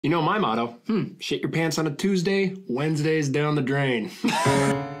You know my motto. Shit your pants on a Tuesday, Wednesday's down the drain.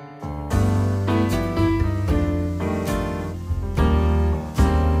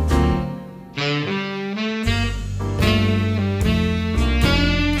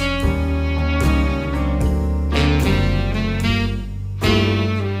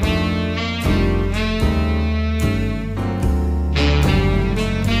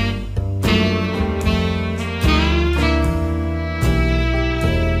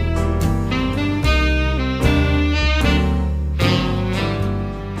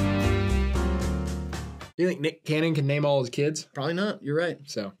 You think Nick Cannon can name all his kids? Probably not. You're right.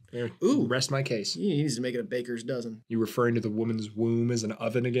 So, Ooh. rest my case. He needs to make it a baker's dozen. You referring to the woman's womb as an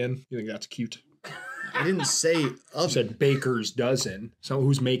oven again? You think that's cute? I didn't say oven. You said baker's dozen. So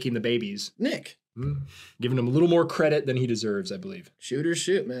who's making the babies? Nick. Giving him a little more credit than he deserves, I believe. Shoot or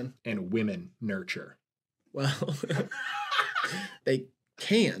shoot, man. And women nurture. Well, they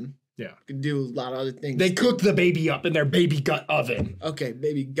can. Yeah. Could do a lot of other things. They cook the baby up in their baby gut oven. Okay,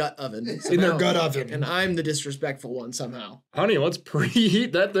 baby gut oven. In their gut oven. And I'm the disrespectful one somehow. Honey, let's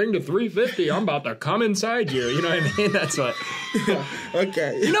preheat that thing to 350. I'm about to come inside you. You know what I mean? That's what.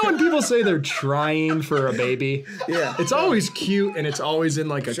 Okay. You know when people say they're trying for a baby? Yeah. It's always cute and it's always in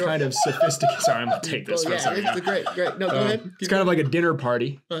like a kind of sophisticated. Sorry, I'm going to take this for a second. It's great. No, go ahead. It's kind of like a dinner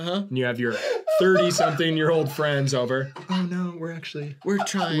party. And you have your 30-something-year-old friends over. Oh, no, we're trying.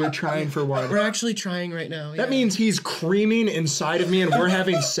 We're trying for one. We're actually trying right now. That means he's creaming inside of me and we're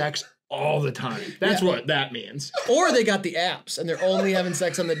having sex all the time. That's what that means. Or they got the apps and they're only having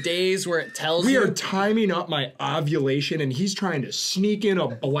sex on the days where it tells We you. are timing up my ovulation and he's trying to sneak in a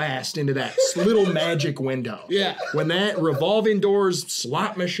blast into that little magic window. Yeah. When that revolving doors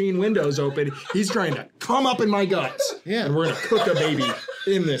slot machine window's open, he's trying to come up in my guts. Yeah. And we're going to cook a baby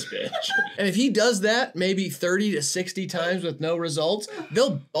in this bitch. And if he does that maybe 30 to 60 times with no results,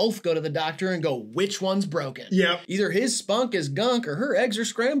 they'll both go to the doctor and go, which one's broken? Yep. Either his spunk is gunk or her eggs are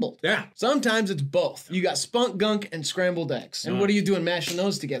scrambled. Yeah. Sometimes it's both. You got spunk, gunk, and scrambled eggs. And what are you doing mashing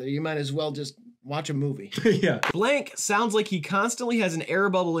those together? You might as well just watch a movie. Yeah. Blank sounds like he constantly has an air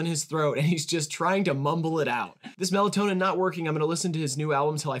bubble in his throat and he's just trying to mumble it out. This melatonin not working, I'm gonna listen to his new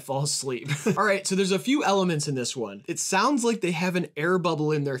album till I fall asleep. All right, so there's a few elements in this one. It sounds like they have an air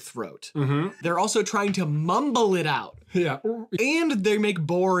bubble in their throat. They're also trying to mumble it out. Yeah. And they make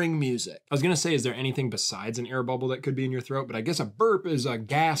boring music. I was going to say, is there anything besides an air bubble that could be in your throat? But I guess a burp is a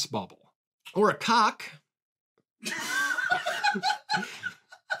gas bubble. Or a cock.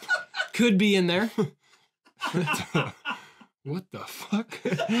 Could be in there. What the fuck?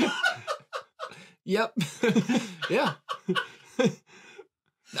 Yep. Yeah.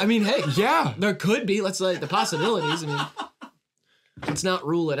 I mean, hey. Yeah. There could be. Let's like the possibilities. I mean, let's not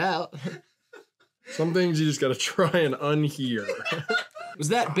rule it out. Some things you just got to try and unhear. Was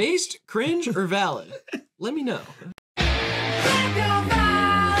that based, cringe, or valid? Let me know.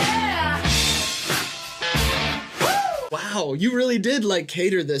 Wow, you really did like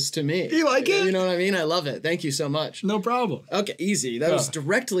cater this to me. You like it? You know what I mean? I love it. Thank you so much. No problem. Okay, easy. That was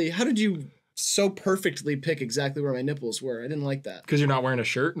directly, how did you so perfectly pick exactly where my nipples were? I didn't like that. Because you're not wearing a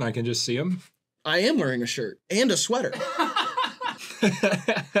shirt and I can just see them? I am wearing a shirt and a sweater.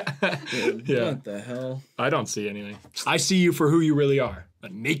 Dude, Yeah. what the hell? I don't see anything. I see you for who you really are. A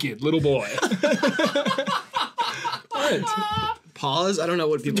naked little boy. What? Pause? I don't know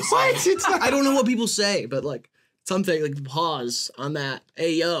what people say. What? It's not. I don't know what people say, but like something like pause on that.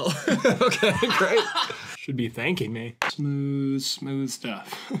 Hey, yo. Okay, great. Should be thanking me. Smooth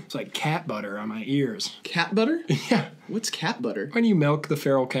stuff. It's like cat butter on my ears. Cat butter? Yeah. What's cat butter? When you milk the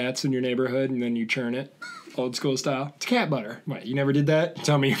feral cats in your neighborhood and then you churn it, old school style, it's cat butter. What, you never did that?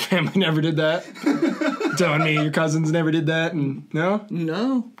 Tell me your family never did that? Telling me your cousins never did that? And no?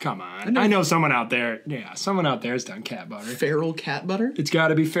 No. Come on. I know someone out there. Yeah, someone out there has done cat butter. Feral cat butter? It's got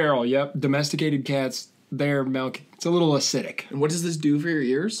to be feral. Yep. Domesticated cats, their milk, it's a little acidic. And what does this do for your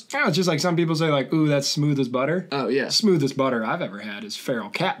ears? Yeah, it's just like some people say, like, ooh, that's smooth as butter. Oh, yeah. Smoothest butter I've ever had is feral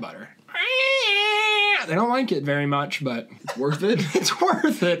cat butter. They don't like it very much, but It's worth it? it's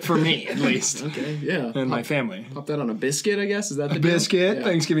worth it for me, at least. Okay, yeah. And my family. Pop that on a biscuit, I guess? Is that the deal? Biscuit, Yeah.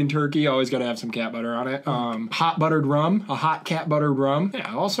 Thanksgiving turkey, always got to have some cat butter on it. Hot buttered rum, a hot cat buttered rum.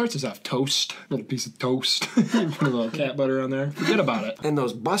 Yeah, all sorts of stuff. Toast, little piece of toast. Put a little cat butter on there. Forget about it. And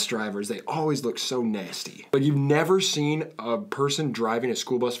those bus drivers, they always look so nasty. Like you've never seen a person driving a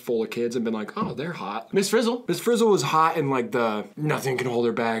school bus full of kids and been like, oh, they're hot. Miss Frizzle. Miss Frizzle was hot in like the nothing can hold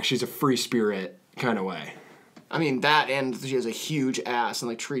her back, she's a free spirit kind of way. I mean, that and she has a huge ass and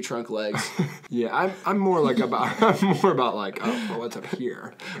like tree trunk legs. Yeah, I'm more like about I'm more about like, oh, what's up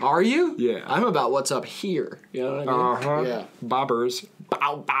here? Are you? Yeah. I'm about what's up here. You know what I mean? Uh-huh. Yeah. Bobbers.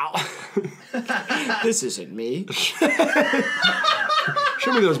 Bow, bow. This isn't me.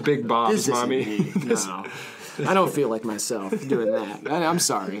 Show me those big bobs, This isn't mommy. me. No. I don't feel like myself doing that. I'm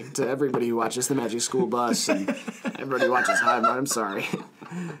sorry to everybody who watches the Magic School Bus and everybody who watches Hivemind. I'm sorry.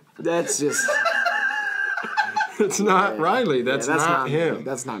 That's just... It's not Riley. That's not him. Me.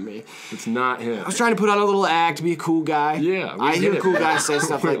 That's not me. It's not him. I was trying to put on a little act, be a cool guy. Yeah, I hear cool guys say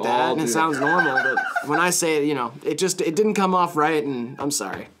stuff like that, and it sounds normal, but when I say it, you know, it didn't come off right, and I'm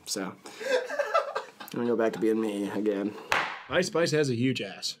sorry. So I'm gonna go back to being me again. Ice Spice has a huge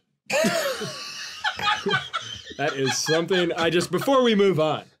ass. That is something before we move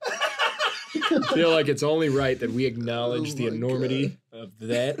on, I feel like it's only right that we acknowledge the enormity of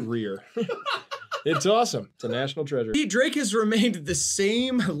that rear. It's awesome. It's a national treasure. Drake has remained the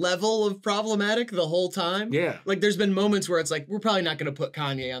same level of problematic the whole time. Yeah. Like, there's been moments where it's like, we're probably not going to put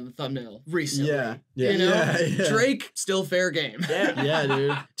Kanye on the thumbnail recently. Yeah. You know? Yeah. Drake, still fair game. Yeah,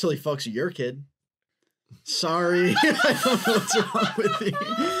 dude. Till he fucks your kid. Sorry. I don't know what's wrong with you.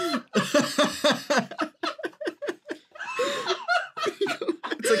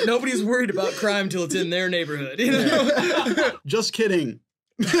 It's like nobody's worried about crime till it's in their neighborhood, you know? Just kidding.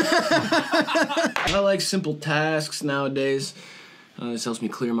 I like simple tasks nowadays. This helps me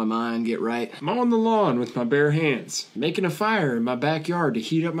clear my mind, get right. Mowing the lawn with my bare hands. Making a fire in my backyard to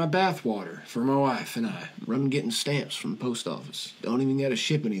heat up my bath water for my wife and I. Run getting stamps from the post office. Don't even gotta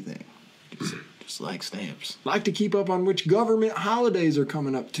ship anything. Just like stamps. Like to keep up on which government holidays are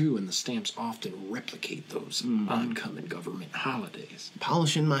coming up too, and the stamps often replicate those oncoming government holidays.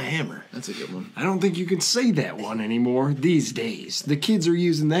 Polishing my hammer. That's a good one. I don't think you can say that one anymore these days. The kids are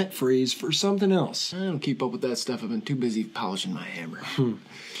using that phrase for something else. I don't keep up with that stuff. I've been too busy polishing my hammer.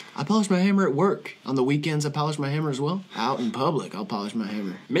 I polish my hammer at work. On the weekends, I polish my hammer as well. Out in public, I'll polish my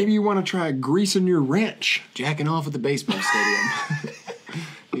hammer. Maybe you want to try greasing your wrench. Jacking off at the baseball stadium.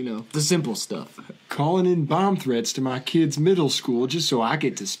 You know, the simple stuff. Calling in bomb threats to my kids' middle school just so I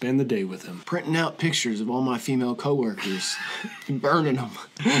get to spend the day with them. Printing out pictures of all my female coworkers and burning them.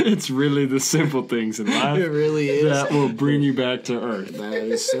 It's really the simple things in life. It really is. That will bring you back to earth. That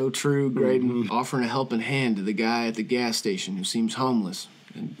is so true, Graydon. Offering a helping hand to the guy at the gas station who seems homeless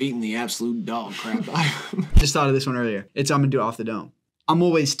and beating the absolute dog crap out of him. Just thought of this one earlier. I'm gonna do off the dome. I'm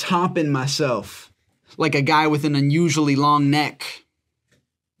always topping myself like a guy with an unusually long neck.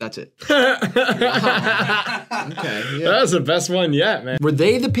 That's it. Okay. That was the best one yet, man. Were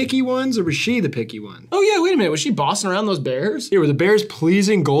they the picky ones, or was she the picky one? Oh, yeah, wait a minute. Was she bossing around those bears? Yeah, were the bears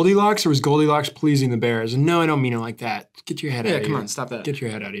pleasing Goldilocks, or was Goldilocks pleasing the bears? And no, I don't mean it like that. Get your head out of here. Come on, stop that. Get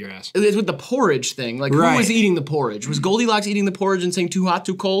your head out of your ass. It's with the porridge thing. Like, Right. who was eating the porridge? Was Goldilocks eating the porridge and saying too hot,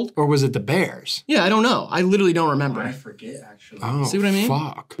 too cold? Or was it the bears? Yeah, I don't know. I literally don't remember. I forget, actually. Oh, See what I mean?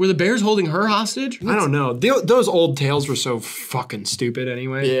 fuck. Were the bears holding her hostage? I don't know. Those old tales were so fucking stupid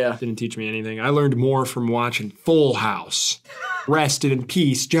anyway. Yeah. Didn't teach me anything. I learned more from watching Full House. Rested in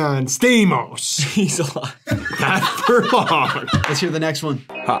peace, John Stamos. He's alive. Not for long. Let's hear the next one.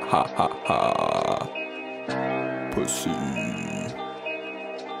 Pussy.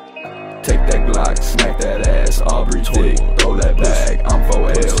 Take that Glock, smack that ass, Aubrey dick, throw that bag, I'm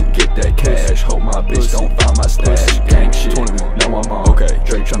 4L, get that cash, hope my bitch don't find my stash, gang shit, know I'm on, okay,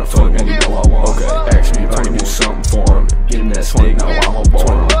 Drake tryna fuck and you know I want, okay, ask me if I can do something for him, give him that stick, now I'm on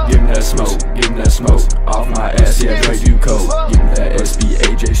board, give him that smoke, give him that smoke, off my ass, yeah, Drake you cold, give him that SB,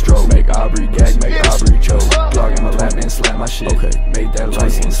 AJ stroke, make Aubrey gag, make Aubrey choke, Glock in my lap and slap my shit, okay, made that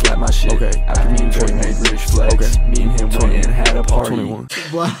license, slap my shit, okay, after me and Drake made rich flex, me and him went and had a party.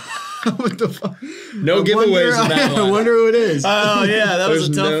 Wow. What the fuck? No giveaways in that I one. wonder who it is. Oh, yeah, that was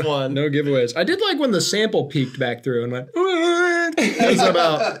a tough no, one. No giveaways. I did like when the sample peeked back through and went, it was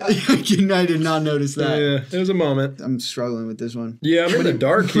about, I did not notice that. yeah, it was a moment. I'm struggling with this one. Yeah, I'm in the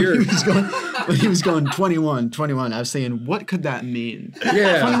dark here. When he was going 21, I was saying, what could that mean?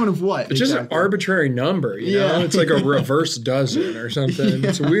 Yeah. 21 of what? It's just an exactly? arbitrary number, you know? Yeah. It's like a reverse dozen or something.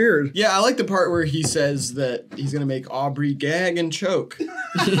 It's weird. Yeah, I like the part where he says that he's going to make Aubrey gag and choke.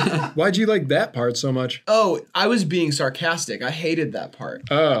 Why'd you like that part so much? Oh, I was being sarcastic. I hated that part.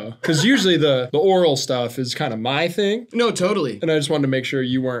 Oh, because usually the oral stuff is kind of my thing. No, totally. And I just wanted to make sure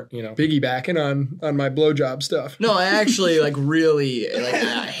you weren't, you know, piggybacking on my blowjob stuff. No, I actually like really like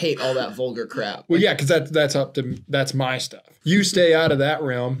I hate all that vulgar crap. Well, yeah, because that's my stuff. You stay out of that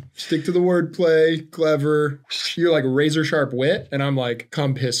realm. Stick to the wordplay, clever. You're like razor sharp wit, and I'm like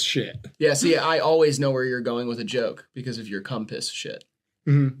cum piss shit. Yeah, see, I always know where you're going with a joke because of your cum piss shit.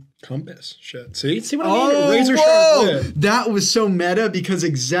 Mm-hmm. Compass. Shit. See what I mean? Razor sharp lid. That was so meta because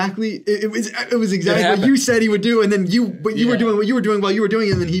exactly it was exactly what you said he would do, and then you were doing what you were doing while you were doing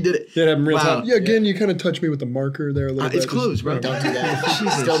it, and then he did it. Yeah, real time. Yeah, again, you kind of touched me with the marker there a little bit. It's closed, bro. Don't do that.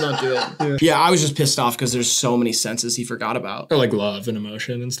 Still don't do it. Yeah, I was just pissed off because there's so many senses he forgot about. Or like love and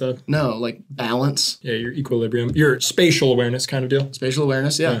emotion and stuff. No, like balance. Yeah, your equilibrium, your spatial awareness kind of deal. Spatial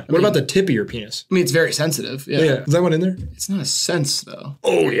awareness, yeah. What about the tip of your penis? I mean, it's very sensitive. Yeah. Yeah. Is that one in there? It's not a sense, though.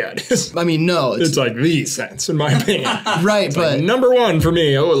 Oh, yeah, it is. I mean, no. It's like the sense, in my opinion. Right, it's but... like number one for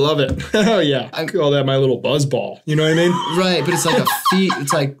me. Oh, I love it. Oh, yeah. I call that my little buzz ball. You know what I mean? Right, but it's like a feet.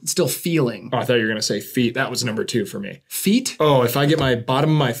 It's like still feeling. Oh, I thought you were going to say feet. That was number 2 for me. Feet? Oh, if I get my bottom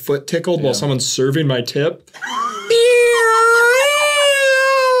of my foot tickled while someone's serving my tip.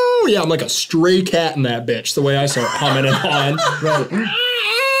 Yeah, I'm like a stray cat in that bitch, the way I start humming and hawing. Right.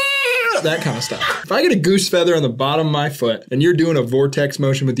 That kind of stuff. If I get a goose feather on the bottom of my foot and you're doing a vortex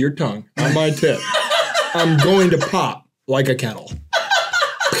motion with your tongue on my tip, I'm going to pop like a kettle.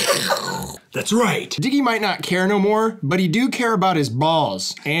 That's right. Diggy might not care no more, but he do care about his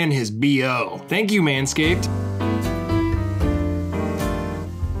balls and his BO. Thank you, Manscaped.